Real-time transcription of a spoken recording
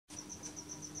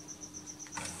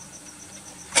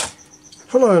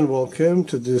Hello and welcome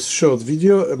to this short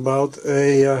video about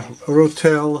a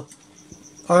Rotel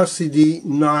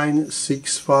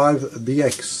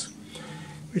RCD-965BX,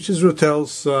 which is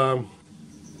Rotel's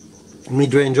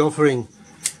mid-range offering.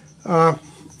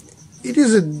 It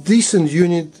is a decent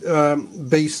unit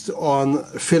based on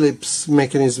Philips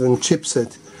mechanism and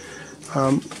chipset.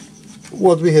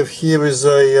 What we have here is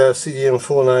a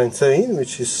CDM-4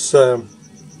 which is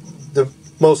the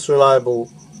most reliable,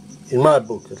 in my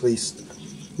book at least,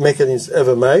 mechanism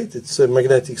ever made. It's a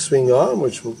magnetic swing arm,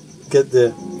 which we'll get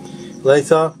there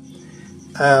later,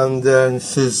 and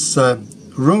this is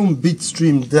Roam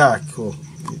Bitstream DAC, or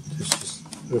this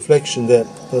reflection there,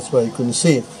 that's why you couldn't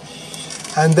see it,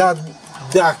 and that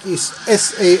DAC is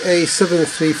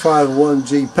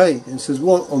SAA7351GP. and says,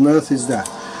 what on earth is that?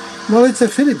 Well, it's a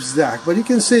Philips DAC, but you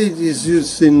can see it is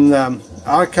used in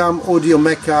Arkham, Audio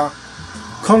Mecca,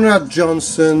 Conrad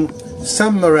Johnson,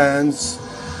 Sam Moran's,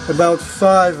 about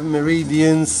 5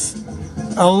 Meridians,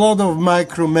 a lot of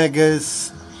Micro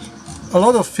Megas, a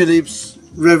lot of Philips,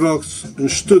 Revox and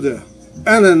Studer,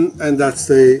 and that's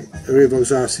the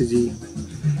Revox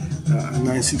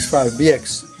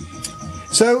RCD-965BX.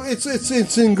 So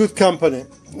it's in good company.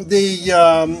 The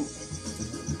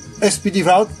SPD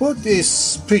output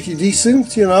is pretty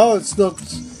decent, you know, it's not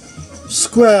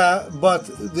square, but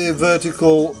the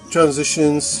vertical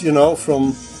transitions, you know,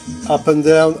 from up and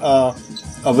down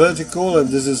are vertical, and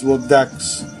this is what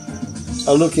DACs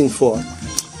are looking for.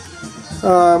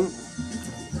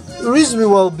 Reasonably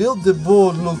well built. The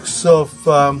board looks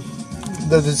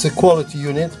that it's a quality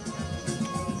unit,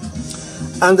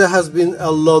 and there has been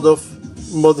a lot of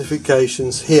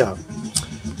modifications here.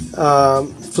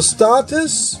 For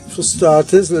starters,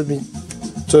 let me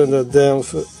turn that down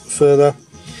further.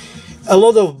 A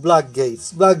lot of black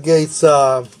gates. Black gates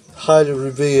are highly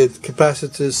revered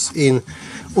capacitors in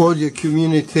audio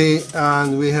community,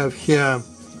 and we have here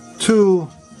 2,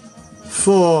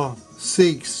 4,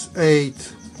 6,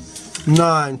 8,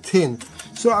 9, 10.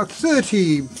 So at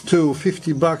 30 to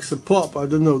 50 bucks a pop, I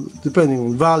don't know, depending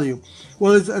on value.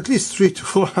 Well, it's at least $300 to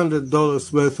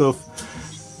 $400 worth of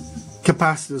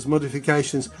capacitors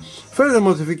modifications. Further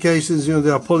modifications, you know,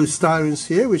 there are polystyrenes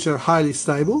here, which are highly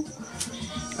stable,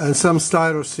 and some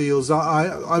styro seals.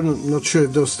 I'm not sure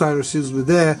if those styro seals were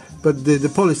there, but the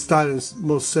polystyrenes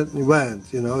most certainly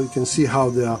weren't. You know, you can see how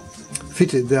they are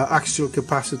fitted. They are axial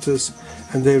capacitors,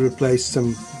 and they replace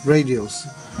some radials.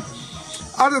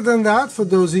 Other than that, for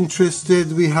those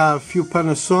interested, we have few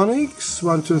Panasonics,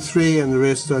 1, 2, 3, and the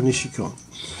rest are Nishikon.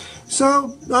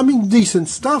 So, I mean, decent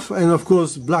stuff, and of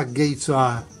course, black gates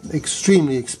are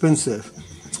extremely expensive.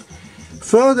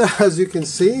 Further, as you can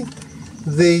see,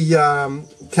 the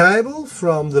cable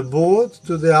from the board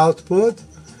to the output,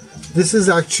 this is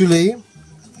actually,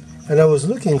 and I was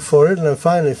looking for it and I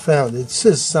finally found it. It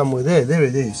says somewhere there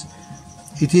it is.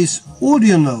 It is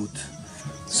Audio Note.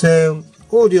 So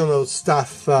Audio Note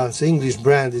stuff, it's an English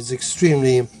brand, is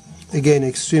extremely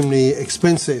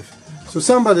expensive. So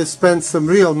somebody spent some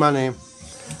real money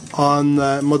on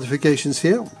modifications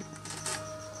here,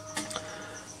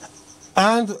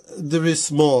 and there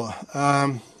is more.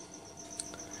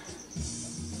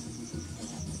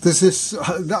 This is,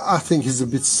 I think, is a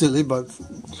bit silly, but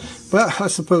I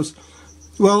suppose,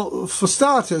 well, for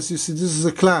starters, you see, this is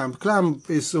a clamp. Clamp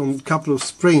is on a couple of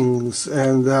springs,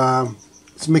 and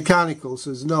it's mechanical, so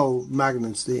there's no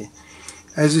magnets there.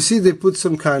 As you see, they put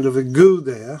some kind of a goo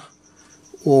there,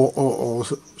 or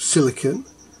silicon,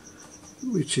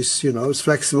 which is, you know, it's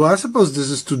flexible. I suppose this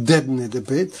is to deaden it a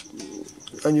bit.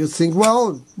 And you think,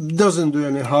 well, it doesn't do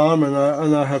any harm, and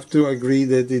I have to agree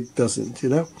that it doesn't, you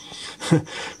know.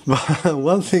 But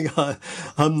one thing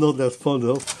I'm not that fond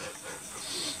of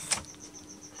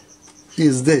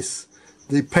is this.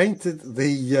 They painted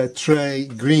the tray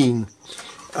green,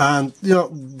 and you know,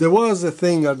 there was a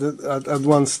thing at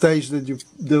one stage that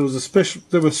there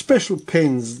were special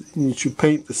pens in which you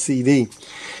paint the CD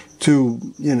to,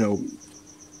 you know,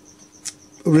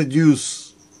 reduce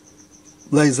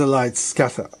laser light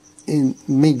scatter.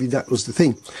 Maybe that was the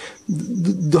thing.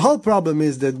 The whole problem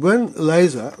is that when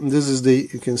laser, and this is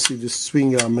you can see the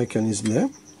swing arm mechanism there.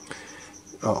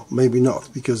 Oh, maybe not,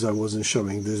 because I wasn't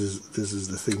showing. This is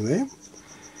the thing there.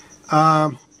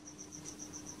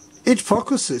 It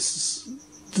focuses.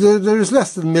 There is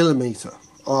less than a millimeter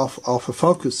of a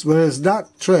focus, whereas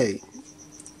that tray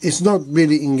is not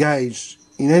really engaged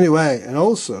in any way. And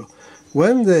also,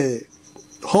 when the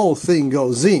whole thing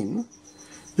goes in,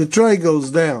 the tray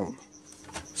goes down,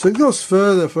 so it goes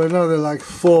further for another like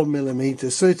 4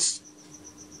 millimeters. So it's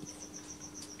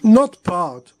not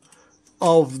part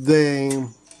of the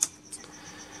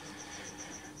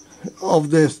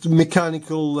the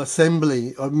mechanical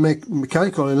assembly or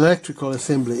mechanical and electrical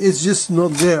assembly. It's just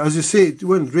not there. As you see, it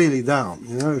went really down.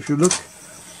 You know, if you look,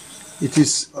 it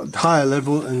is at higher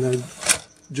level and then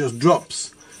just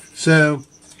drops. So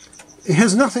it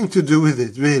has nothing to do with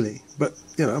it really. But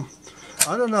you know,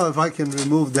 I don't know if I can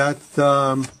remove that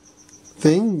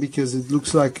thing, because it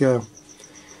looks like a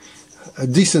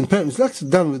decent pen. It's like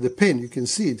done with the pin. You can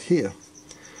see it here.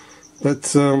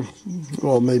 But,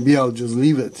 well, maybe I'll just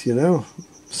leave it, you know.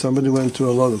 Somebody went to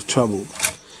a lot of trouble.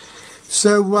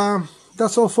 So,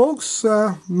 that's all, folks.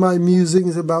 My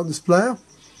musings about this player.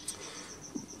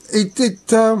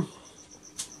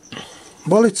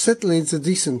 Well, it's a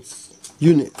decent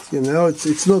unit, you know.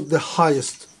 It's not the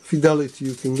highest fidelity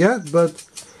you can get, but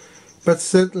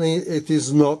certainly it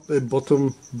is not a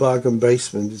bottom bargain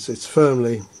basement. It's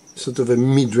firmly sort of a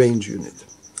mid-range unit.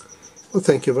 Well,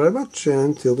 thank you very much,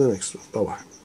 and until the next one. Bye-bye.